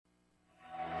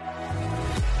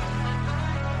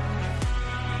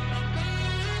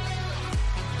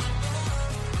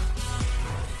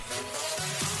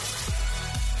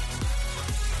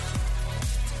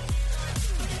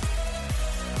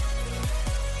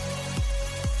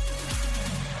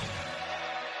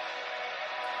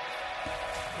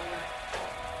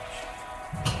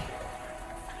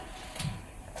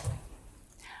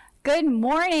Good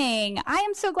morning. I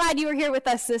am so glad you are here with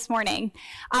us this morning.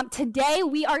 Today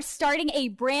we are starting a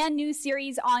brand new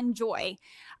series on joy,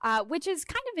 which is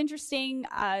kind of interesting,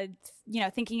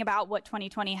 thinking about what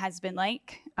 2020 has been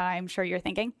like. I'm sure you're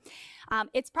thinking.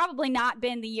 It's probably not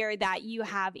been the year that you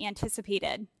have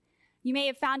anticipated. You may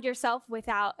have found yourself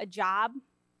without a job,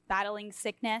 battling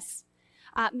sickness,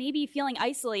 maybe feeling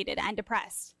isolated and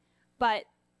depressed. But,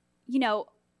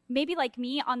 maybe like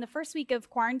me on the first week of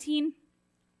quarantine,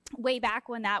 way back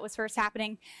when that was first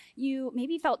happening, you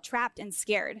maybe felt trapped and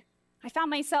scared. I found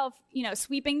myself,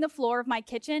 sweeping the floor of my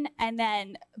kitchen and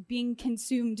then being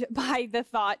consumed by the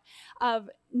thought of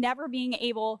never being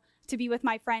able to be with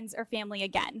my friends or family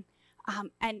again.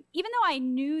 And even though I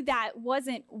knew that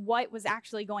wasn't what was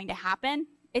actually going to happen,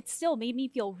 it still made me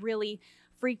feel really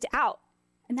freaked out.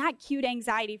 And that cued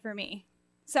anxiety for me.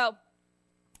 So,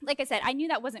 like I said, I knew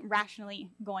that wasn't rationally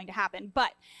going to happen,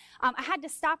 but I had to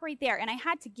stop right there and I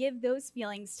had to give those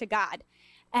feelings to God.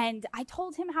 And I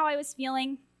told him how I was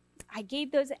feeling. I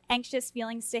gave those anxious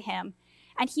feelings to him,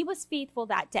 and he was faithful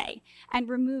that day and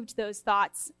removed those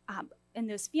thoughts and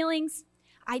those feelings.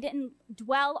 I didn't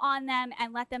dwell on them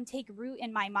and let them take root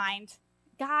in my mind.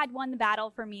 God won the battle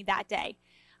for me that day.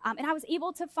 And I was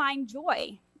able to find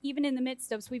joy, even in the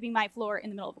midst of sweeping my floor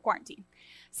in the middle of a quarantine.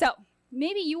 So,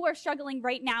 maybe you are struggling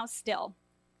right now still.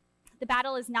 The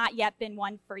battle has not yet been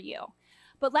won for you.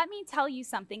 But let me tell you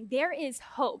something. There is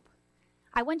hope.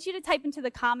 I want you to type into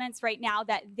the comments right now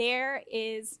that there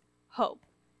is hope.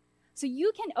 So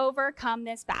you can overcome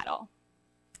this battle.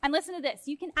 And listen to this.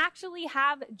 You can actually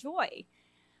have joy.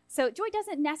 So joy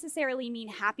doesn't necessarily mean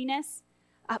happiness,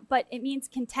 but it means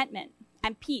contentment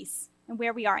and peace and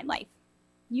where we are in life.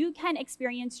 You can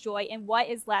experience joy in what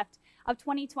is left of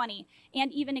 2020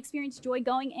 and even experience joy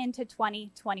going into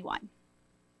 2021.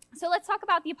 So let's talk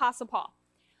about the Apostle Paul.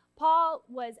 Paul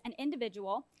was an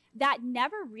individual that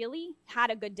never really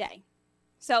had a good day.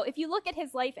 So if you look at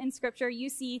his life in Scripture, you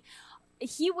see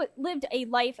he lived a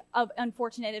life of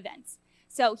unfortunate events.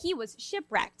 So he was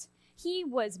shipwrecked. He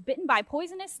was bitten by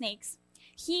poisonous snakes.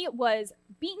 He was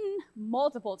beaten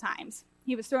multiple times.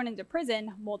 He was thrown into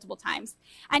prison multiple times,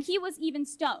 and he was even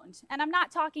stoned. And I'm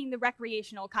not talking the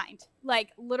recreational kind, like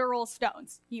literal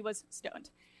stones. He was stoned.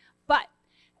 But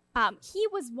he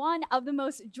was one of the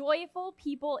most joyful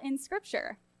people in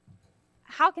Scripture.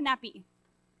 How can that be?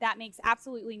 That makes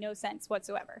absolutely no sense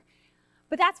whatsoever.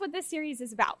 But that's what this series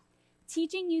is about,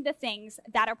 teaching you the things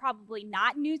that are probably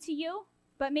not new to you,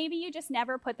 but maybe you just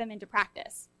never put them into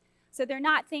practice. So they're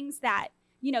not things that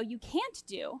you can't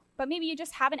do, but maybe you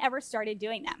just haven't ever started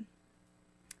doing them.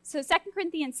 So 2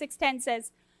 Corinthians 6:10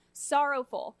 says,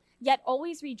 sorrowful, yet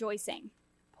always rejoicing,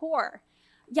 poor,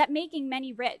 yet making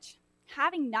many rich,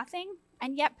 having nothing,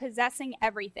 and yet possessing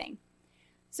everything.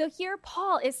 So here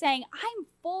Paul is saying, I'm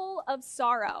full of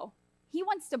sorrow. He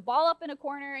wants to ball up in a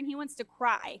corner and he wants to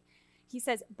cry. He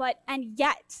says, and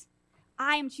yet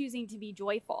I am choosing to be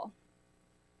joyful.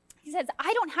 He says,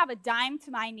 I don't have a dime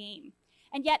to my name,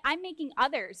 and yet I'm making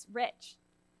others rich.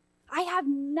 I have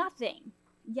nothing,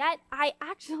 yet I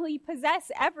actually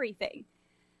possess everything.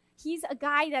 He's a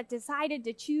guy that decided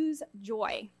to choose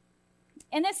joy.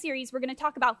 In this series, we're going to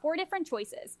talk about 4 different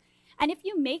choices. And if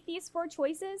you make these 4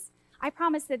 choices, I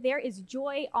promise that there is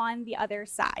joy on the other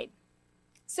side.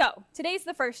 So today's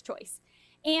the first choice.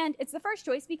 And it's the first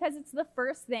choice because it's the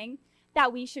first thing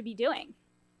that we should be doing.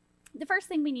 The first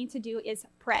thing we need to do is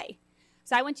pray.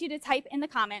 So I want you to type in the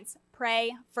comments,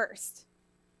 pray first.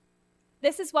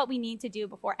 This is what we need to do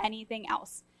before anything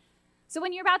else. So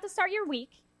when you're about to start your week,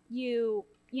 you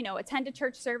attend a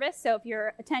church service. So if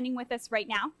you're attending with us right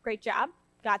now, great job,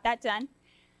 got that done.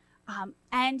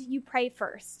 And you pray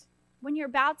first. When you're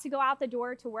about to go out the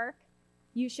door to work,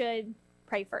 you should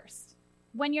pray first.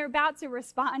 When you're about to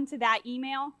respond to that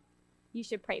email, you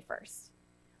should pray first.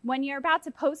 When you're about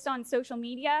to post on social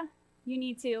media, you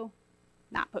need to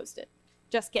not post it.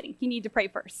 Just kidding. You need to pray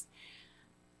first.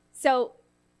 So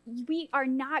we are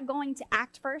not going to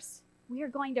act first. We are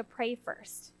going to pray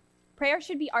first. Prayer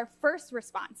should be our first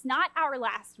response, not our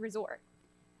last resort.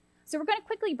 So we're going to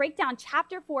quickly break down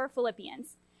chapter 4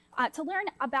 Philippians to learn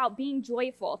about being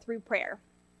joyful through prayer.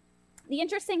 The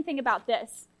interesting thing about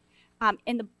this,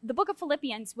 in the book of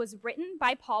Philippians was written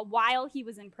by Paul while he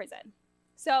was in prison.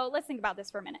 So let's think about this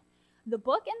for a minute. The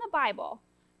book in the Bible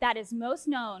that is most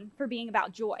known for being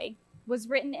about joy was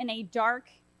written in a dark,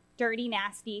 dirty,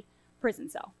 nasty prison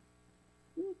cell.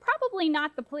 Probably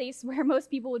not the place where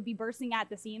most people would be bursting at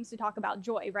the seams to talk about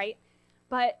joy, right?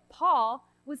 But Paul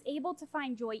was able to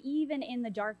find joy even in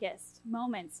the darkest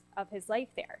moments of his life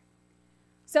there.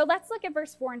 So let's look at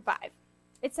verse 4 and 5.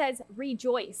 It says,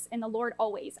 rejoice in the Lord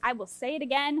always. I will say it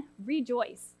again,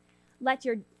 rejoice. Let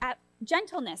your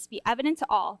gentleness be evident to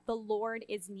all. The Lord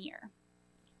is near.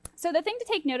 So the thing to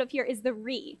take note of here is the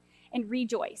re in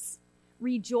rejoice.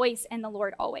 Rejoice in the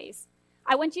Lord always.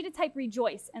 I want you to type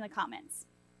rejoice in the comments.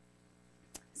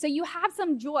 So you have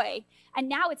some joy, and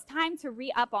now it's time to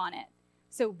re-up on it.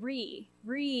 So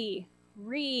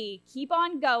keep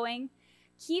on going.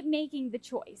 Keep making the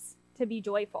choice to be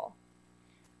joyful.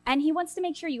 And he wants to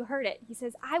make sure you heard it. He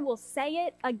says, I will say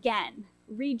it again,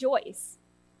 rejoice.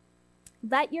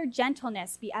 Let your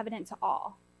gentleness be evident to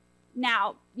all.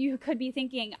 Now, you could be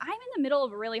thinking, I'm in the middle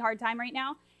of a really hard time right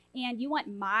now, and you want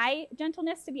my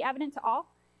gentleness to be evident to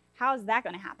all? How is that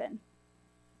going to happen?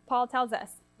 Paul tells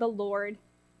us, the Lord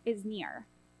is near.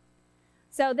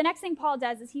 So the next thing Paul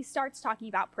does is he starts talking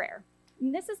about prayer.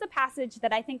 And this is the passage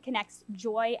that I think connects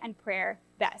joy and prayer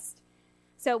best.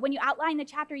 So when you outline the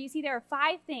chapter, you see there are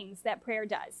 5 things that prayer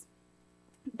does,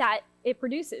 that it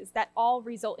produces, that all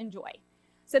result in joy.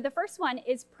 So the first one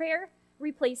is prayer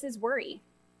replaces worry.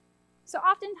 So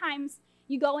oftentimes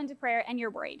you go into prayer and you're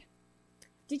worried.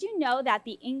 Did you know that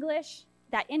in English,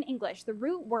 the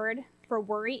root word for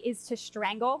worry is to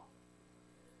strangle?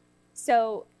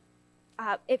 So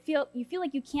you feel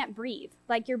like you can't breathe,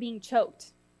 like you're being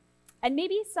choked. And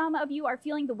maybe some of you are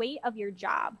feeling the weight of your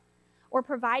job or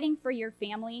providing for your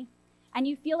family, and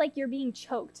you feel like you're being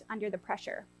choked under the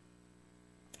pressure.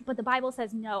 But the Bible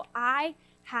says, no, I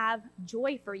have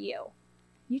joy for you.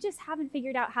 You just haven't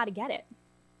figured out how to get it.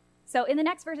 So in the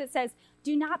next verse, it says,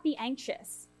 do not be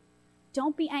anxious.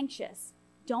 Don't be anxious.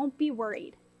 Don't be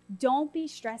worried. Don't be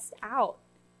stressed out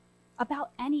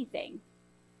about anything.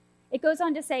 It goes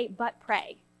on to say, but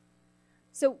pray.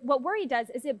 So what worry does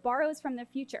is it borrows from the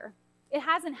future. It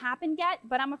hasn't happened yet,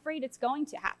 but I'm afraid it's going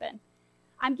to happen.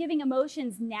 I'm giving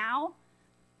emotions now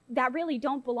that really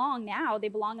don't belong now. They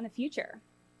belong in the future.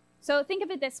 So think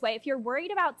of it this way. If you're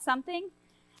worried about something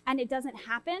and it doesn't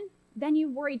happen, then you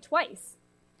worried twice.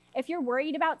 If you're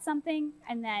worried about something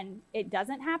and then it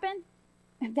doesn't happen,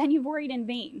 then you've worried in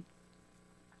vain.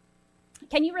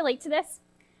 Can you relate to this?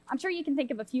 I'm sure you can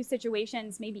think of a few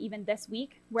situations, maybe even this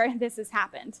week, where this has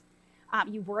happened.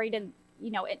 You worried and,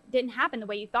 it didn't happen the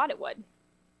way you thought it would.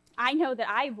 I know that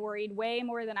I've worried way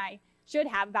more than I should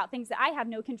have about things that I have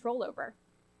no control over.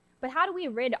 But how do we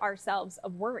rid ourselves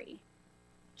of worry?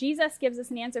 Jesus gives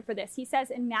us an answer for this. He says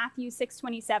in Matthew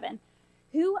 6:27,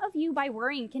 who of you by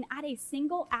worrying can add a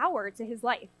single hour to his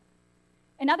life?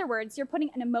 In other words, you're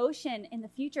putting an emotion in the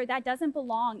future that doesn't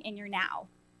belong in your now.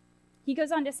 He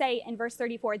goes on to say in verse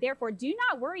 34, therefore, do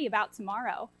not worry about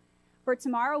tomorrow, for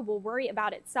tomorrow will worry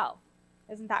about itself.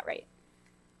 Isn't that right?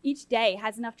 Each day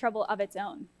has enough trouble of its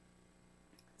own.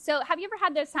 So have you ever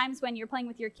had those times when you're playing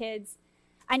with your kids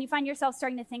and you find yourself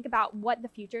starting to think about what the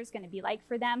future is going to be like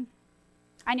for them?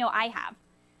 I know I have.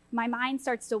 My mind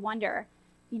starts to wonder,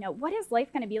 what is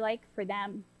life going to be like for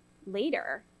them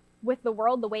later with the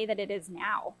world the way that it is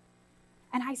now?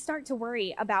 And I start to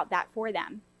worry about that for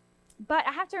them. But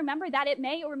I have to remember that it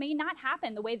may or may not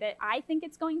happen the way that I think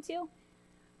it's going to.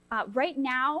 Right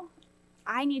now,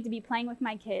 I need to be playing with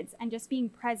my kids, and just being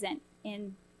present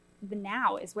in the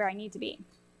now is where I need to be.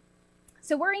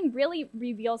 So worrying really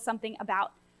reveals something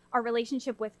about our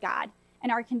relationship with God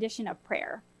and our condition of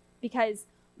prayer, because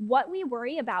what we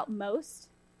worry about most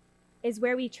is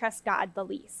where we trust God the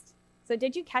least. So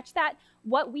did you catch that?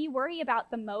 What we worry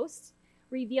about the most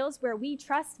reveals where we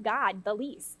trust God the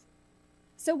least.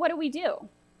 So what do?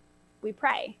 We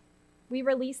pray. We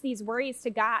release these worries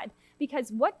to God,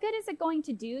 because what good is it going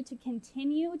to do to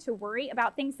continue to worry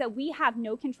about things that we have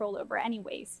no control over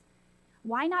anyways?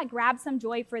 Why not grab some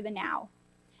joy for the now?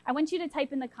 I want you to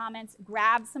type in the comments,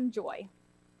 grab some joy.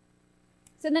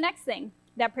 So the next thing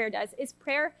that prayer does is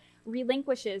prayer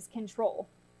relinquishes control.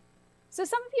 So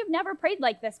some of you have never prayed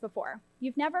like this before.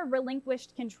 You've never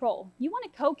relinquished control. You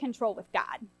want to co-control with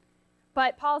God.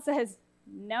 But Paul says,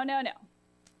 no.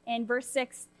 In verse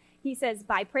 6, he says,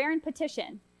 by prayer and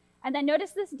petition. And then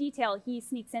notice this detail he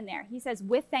sneaks in there. He says,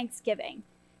 with thanksgiving.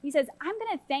 He says, I'm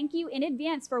going to thank you in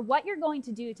advance for what you're going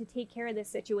to do to take care of this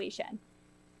situation.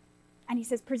 And he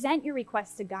says, present your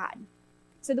request to God.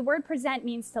 So the word present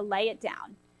means to lay it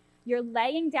down. You're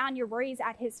laying down your worries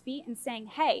at his feet and saying,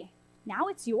 hey, now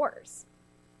it's yours.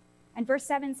 And verse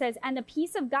 7 says, and the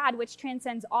peace of God, which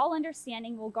transcends all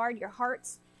understanding, will guard your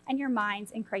hearts and your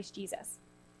minds in Christ Jesus.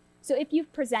 So if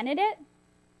you've presented it,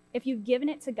 if you've given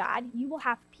it to God, you will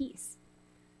have peace,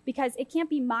 because it can't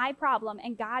be my problem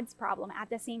and God's problem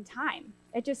at the same time.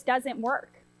 It just doesn't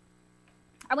work.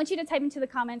 I want you to type into the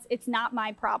comments, it's not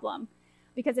my problem,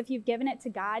 because if you've given it to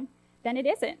God, then it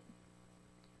isn't.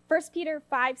 1 Peter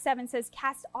 5:7 says,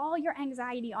 cast all your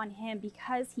anxiety on him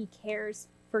because he cares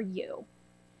for you.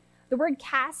 The word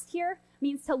cast here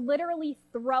means to literally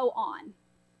throw on.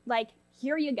 Like,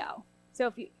 here you go. So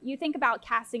if you think about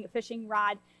casting a fishing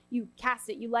rod, you cast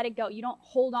it, you let it go. You don't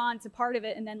hold on to part of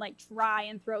it and then like try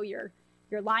and throw your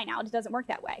line out. It doesn't work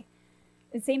that way.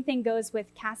 The same thing goes with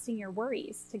casting your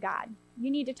worries to God.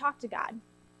 You need to talk to God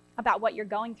about what you're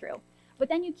going through. But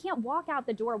then you can't walk out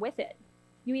the door with it.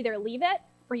 You either leave it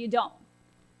or you don't.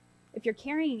 If you're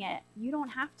carrying it, you don't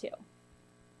have to.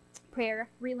 Prayer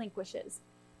relinquishes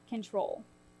control.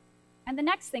 And the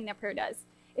next thing that prayer does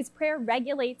is prayer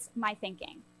regulates my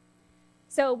thinking.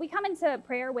 So we come into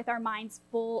prayer with our minds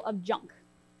full of junk.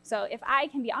 So if I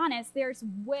can be honest, there's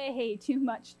way too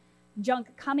much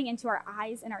junk coming into our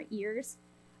eyes and our ears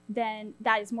then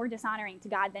that is more dishonoring to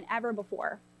God than ever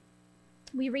before.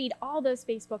 We read all those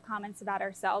Facebook comments about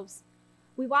ourselves.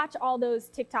 We watch all those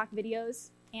TikTok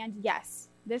videos. And yes,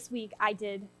 this week I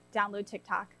did download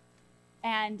TikTok.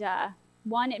 And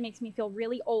one, it makes me feel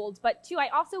really old. But two, I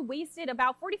also wasted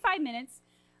about 45 minutes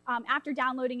after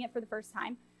downloading it for the first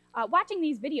time watching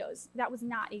these videos. That was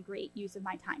not a great use of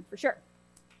my time, for sure.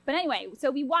 But anyway, so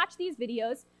we watch these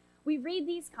videos, we read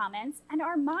these comments, and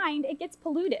our mind, it gets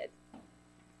polluted.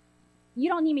 You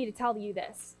don't need me to tell you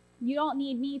this. You don't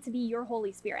need me to be your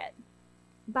Holy Spirit.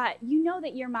 But you know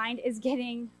that your mind is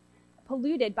getting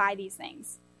polluted by these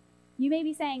things. You may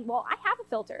be saying, well, I have a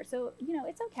filter, so,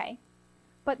 it's okay.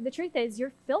 But the truth is,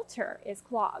 your filter is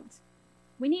clogged.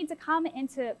 We need to come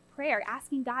into prayer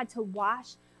asking God to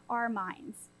wash our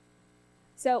minds.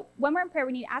 So when we're in prayer,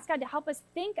 we need to ask God to help us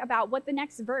think about what the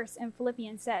next verse in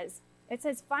Philippians says. It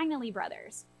says, finally,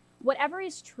 brothers, whatever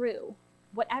is true,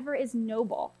 whatever is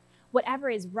noble, whatever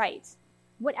is right,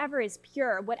 whatever is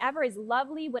pure, whatever is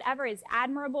lovely, whatever is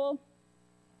admirable,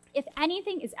 if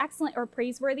anything is excellent or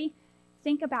praiseworthy,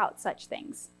 think about such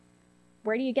things.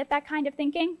 Where do you get that kind of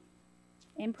thinking?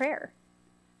 In prayer.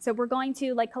 So we're going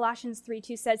to, like Colossians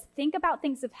 3:2 says, think about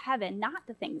things of heaven, not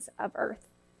the things of earth.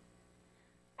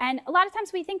 And a lot of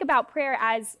times we think about prayer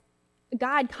as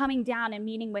God coming down and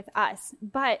meeting with us,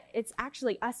 but it's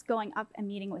actually us going up and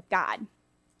meeting with God.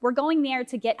 We're going there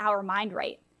to get our mind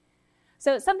right.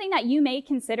 So something that you may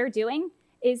consider doing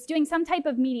is doing some type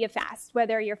of media fast,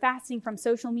 whether you're fasting from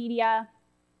social media,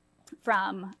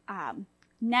 from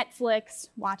Netflix,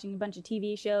 watching a bunch of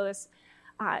TV shows,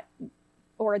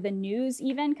 or the news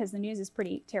even, because the news is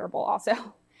pretty terrible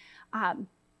also.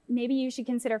 Maybe you should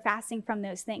consider fasting from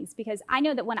those things, because I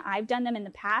know that when I've done them in the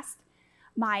past,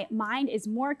 my mind is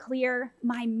more clear,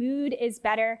 my mood is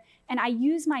better, and I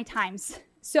use my times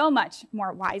so much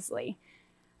more wisely.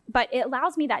 But it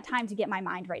allows me that time to get my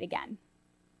mind right again.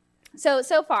 So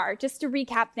far, just to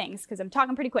recap things, because I'm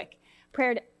talking pretty quick,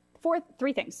 prayer,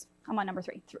 three things. I'm on number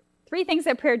 3. Three things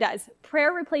that prayer does.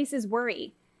 Prayer replaces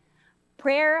worry.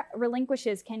 Prayer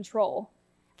relinquishes control.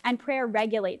 And prayer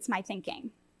regulates my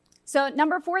thinking. So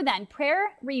number 4 then,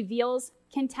 prayer reveals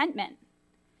contentment.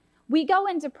 We go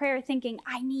into prayer thinking,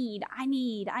 I need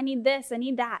this, I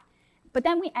need that. But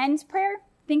then we end prayer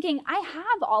thinking, I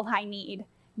have all I need.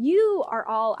 You are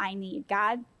all I need,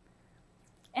 God.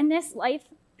 In this life,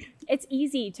 it's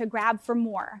easy to grab for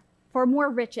more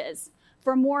riches,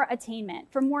 for more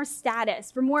attainment, for more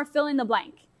status, for more fill in the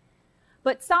blank.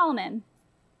 But Solomon,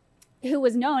 who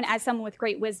was known as someone with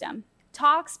great wisdom,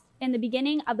 talks in the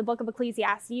beginning of the book of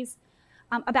Ecclesiastes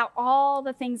about all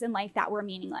the things in life that were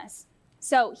meaningless.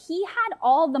 So he had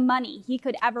all the money he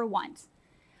could ever want.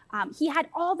 He had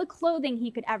all the clothing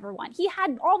he could ever want. He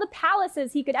had all the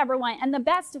palaces he could ever want and the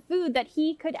best food that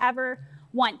he could ever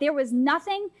want. There was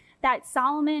nothing that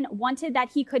Solomon wanted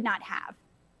that he could not have.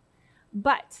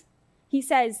 But he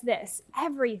says this,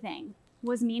 everything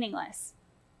was meaningless.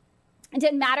 It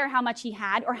didn't matter how much he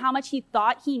had or how much he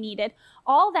thought he needed.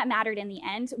 All that mattered in the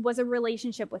end was a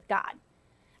relationship with God.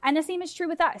 And the same is true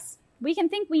with us. We can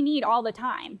think we need all the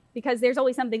time because there's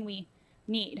always something we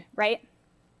need, right?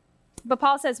 But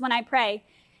Paul says, when I pray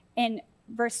in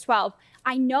verse 12,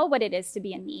 I know what it is to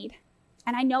be in need,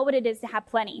 and I know what it is to have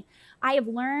plenty. I have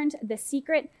learned the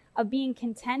secret of being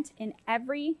content in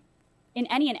any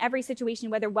and every situation,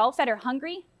 whether well-fed or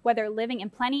hungry, whether living in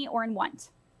plenty or in want.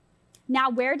 Now,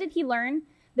 where did he learn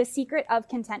the secret of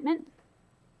contentment?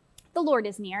 The Lord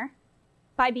is near,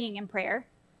 by being in prayer.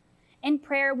 In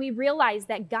prayer, we realize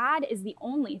that God is the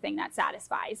only thing that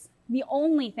satisfies, the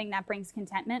only thing that brings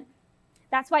contentment.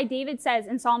 That's why David says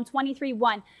in Psalm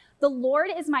 23:1, the Lord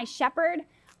is my shepherd.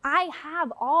 I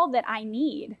have all that I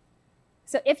need.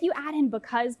 So if you add in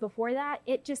because before that,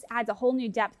 it just adds a whole new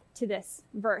depth to this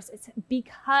verse. It's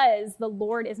because the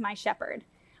Lord is my shepherd.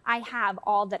 I have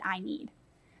all that I need.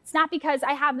 It's not because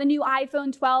I have the new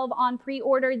iPhone 12 on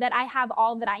pre-order that I have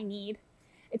all that I need.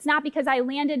 It's not because I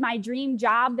landed my dream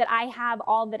job that I have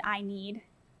all that I need.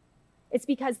 It's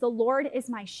because the Lord is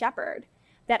my shepherd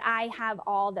that I have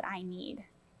all that I need.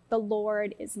 The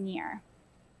Lord is near.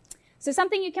 So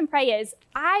something you can pray is,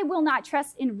 I will not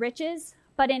trust in riches,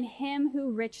 but in him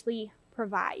who richly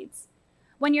provides.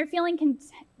 When you're feeling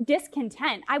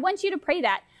discontent, I want you to pray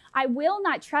that. I will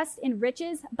not trust in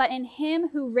riches, but in him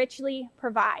who richly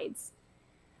provides.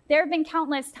 There have been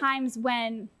countless times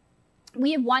when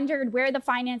we have wondered where the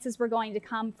finances were going to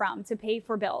come from to pay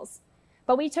for bills.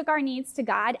 But we took our needs to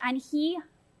God, and he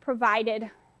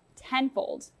provided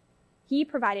tenfold. He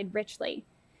provided richly.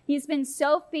 He's been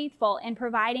so faithful in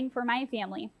providing for my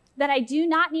family that I do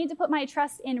not need to put my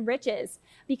trust in riches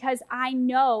because I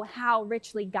know how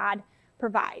richly God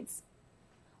provides.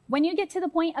 When you get to the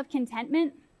point of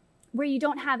contentment where you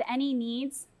don't have any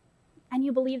needs and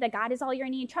you believe that God is all your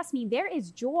need, trust me, there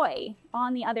is joy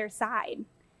on the other side.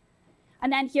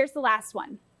 And then here's the last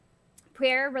one.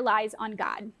 Prayer relies on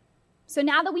God. So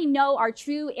now that we know our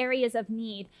true areas of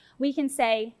need, we can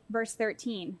say verse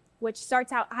 13, which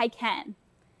starts out, I can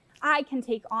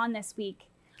take on this week.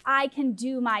 I can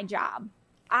do my job.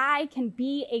 I can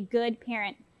be a good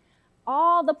parent.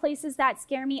 All the places that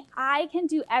scare me, I can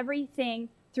do everything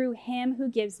through him who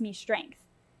gives me strength.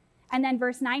 And then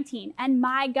verse 19, and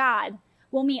my God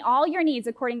will meet all your needs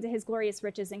according to his glorious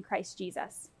riches in Christ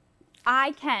Jesus.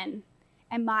 I can,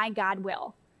 and my God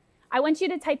will. I want you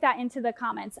to type that into the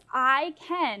comments. I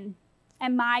can,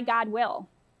 and my God will.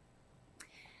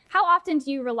 How often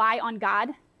do you rely on God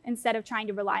instead of trying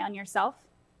to rely on yourself?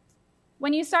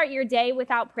 When you start your day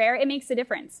without prayer, it makes a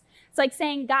difference. It's like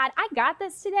saying, God, I got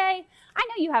this today. I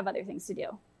know you have other things to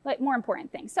do, like more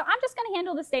important things. So I'm just going to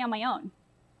handle this day on my own.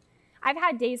 I've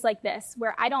had days like this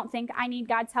where I don't think I need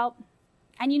God's help.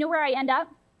 And you know where I end up?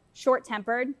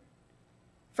 Short-tempered,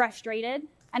 frustrated,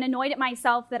 and annoyed at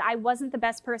myself that I wasn't the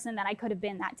best person that I could have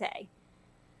been that day.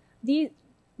 The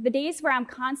days where I'm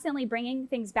constantly bringing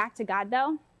things back to God,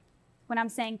 though, when I'm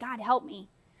saying, God, help me.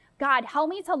 God, help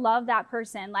me to love that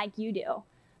person like you do.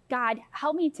 God,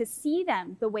 help me to see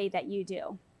them the way that you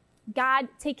do. God,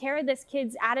 take care of this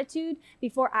kid's attitude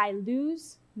before I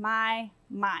lose my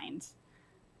mind.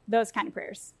 Those kind of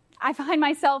prayers. I find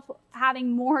myself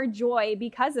having more joy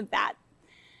because of that.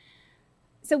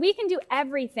 So we can do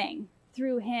everything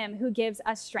through him who gives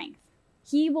us strength.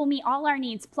 He will meet all our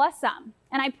needs plus some.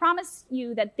 And I promise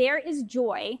you that there is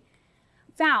joy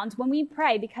found when we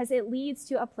pray because it leads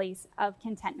to a place of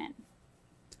contentment.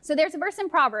 So there's a verse in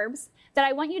Proverbs that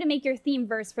I want you to make your theme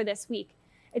verse for this week.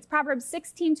 It's Proverbs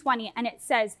 16:20, and it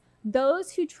says,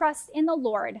 those who trust in the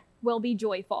Lord will be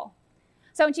joyful.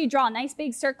 So I want you to draw a nice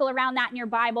big circle around that in your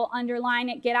Bible, underline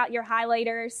it, get out your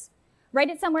highlighters, write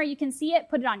it somewhere you can see it,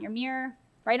 put it on your mirror,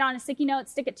 write it on a sticky note,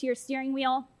 stick it to your steering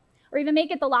wheel, or even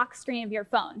make it the lock screen of your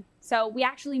phone. So we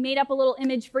actually made up a little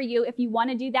image for you. If you want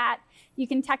to do that, you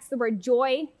can text the word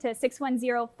joy to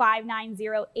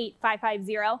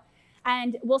 610-590-8550,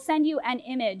 and we'll send you an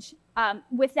image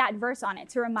with that verse on it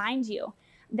to remind you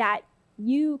that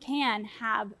you can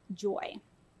have joy.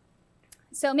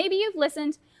 So maybe you've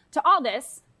listened to all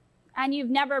this and you've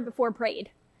never before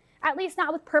prayed, at least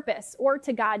not with purpose or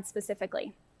to God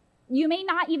specifically. You may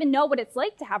not even know what it's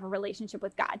like to have a relationship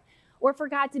with God or for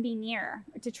God to be near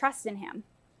or to trust in him.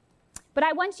 But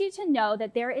I want you to know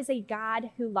that there is a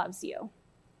God who loves you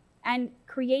and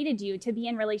created you to be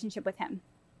in relationship with him.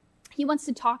 He wants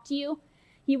to talk to you.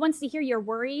 He wants to hear your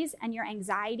worries and your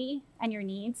anxiety and your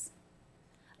needs.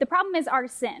 The problem is our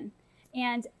sin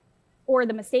or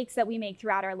the mistakes that we make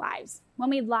throughout our lives. When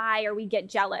we lie or we get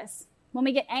jealous, when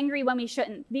we get angry when we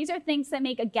shouldn't. These are things that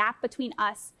make a gap between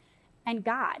us and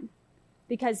God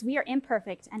because we are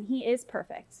imperfect and he is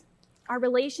perfect. Our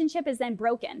relationship is then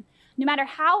broken. No matter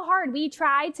how hard we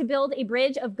try to build a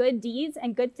bridge of good deeds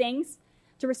and good things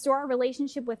to restore our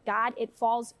relationship with God, it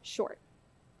falls short.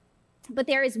 But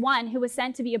there is one who was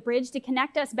sent to be a bridge to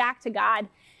connect us back to God,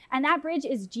 and that bridge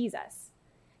is Jesus.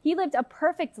 He lived a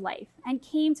perfect life and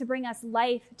came to bring us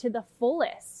life to the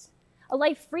fullest, a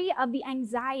life free of the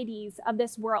anxieties of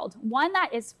this world, one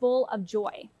that is full of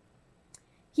joy.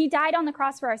 He died on the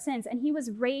cross for our sins, and he was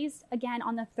raised again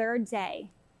on the third day,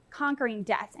 conquering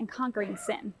death and conquering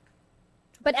sin.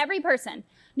 But every person,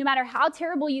 no matter how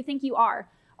terrible you think you are,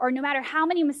 or no matter how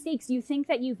many mistakes you think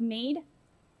that you've made,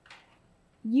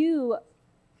 you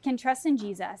can trust in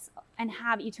Jesus and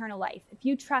have eternal life if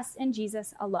you trust in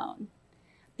Jesus alone.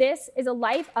 This is a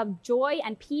life of joy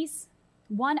and peace,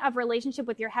 one of relationship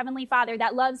with your Heavenly Father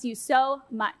that loves you so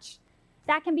much.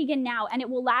 That can begin now, and it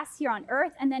will last here on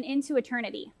earth and then into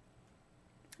eternity.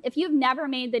 If you've never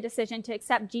made the decision to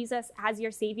accept Jesus as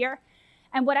your Savior,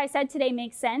 and what I said today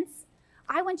makes sense,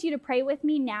 I want you to pray with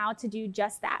me now to do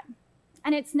just that.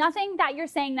 And it's nothing that you're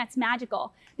saying that's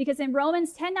magical, because in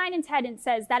Romans 10:9 and 10, it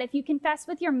says that if you confess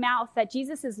with your mouth that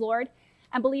Jesus is Lord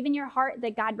and believe in your heart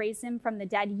that God raised him from the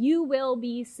dead, you will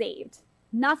be saved.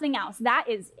 Nothing else. That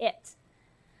is it.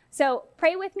 So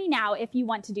pray with me now if you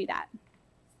want to do that.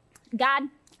 God,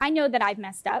 I know that I've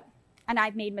messed up and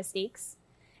I've made mistakes,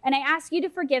 and I ask you to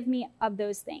forgive me of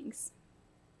those things.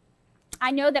 I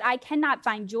know that I cannot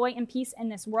find joy and peace in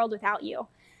this world without you.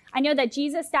 I know that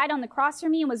Jesus died on the cross for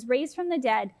me and was raised from the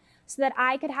dead so that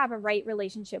I could have a right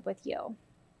relationship with you.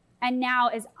 And now,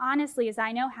 as honestly as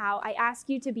I know how, I ask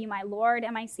you to be my Lord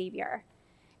and my Savior.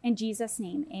 In Jesus'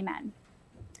 name, amen.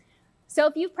 So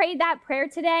if you prayed that prayer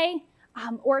today,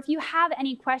 or if you have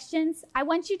any questions, I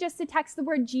want you just to text the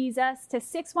word Jesus to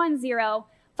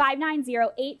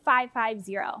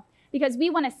 610-590-8550, because we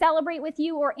want to celebrate with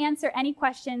you or answer any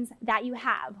questions that you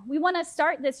have. We want to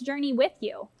start this journey with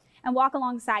you and walk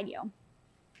alongside you.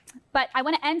 But I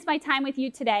want to end my time with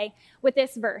you today with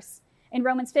this verse in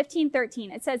Romans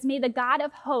 15:13. It says, "May the God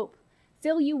of hope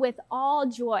fill you with all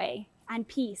joy and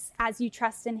peace as you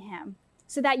trust in him,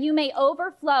 so that you may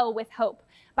overflow with hope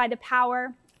by the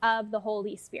power of the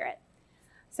Holy Spirit."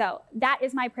 So that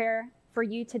is my prayer for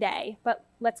you today. But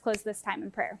let's close this time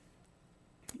in prayer.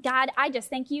 God, I just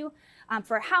thank you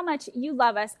for how much you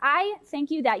love us. I thank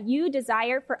you that you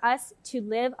desire for us to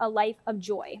live a life of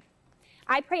joy.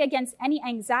 I pray against any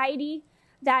anxiety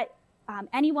that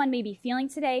anyone may be feeling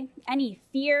today, any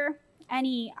fear,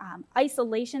 any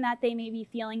isolation that they may be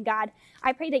feeling. God,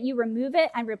 I pray that you remove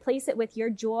it and replace it with your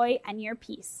joy and your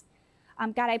peace.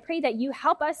 God, I pray that you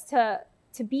help us to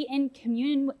be in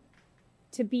communication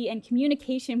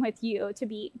with you, to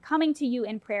be coming to you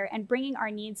in prayer and bringing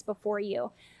our needs before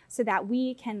you so that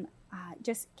we can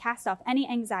just cast off any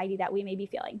anxiety that we may be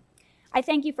feeling. I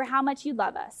thank you for how much you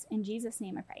love us. In Jesus'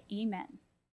 name I pray, amen.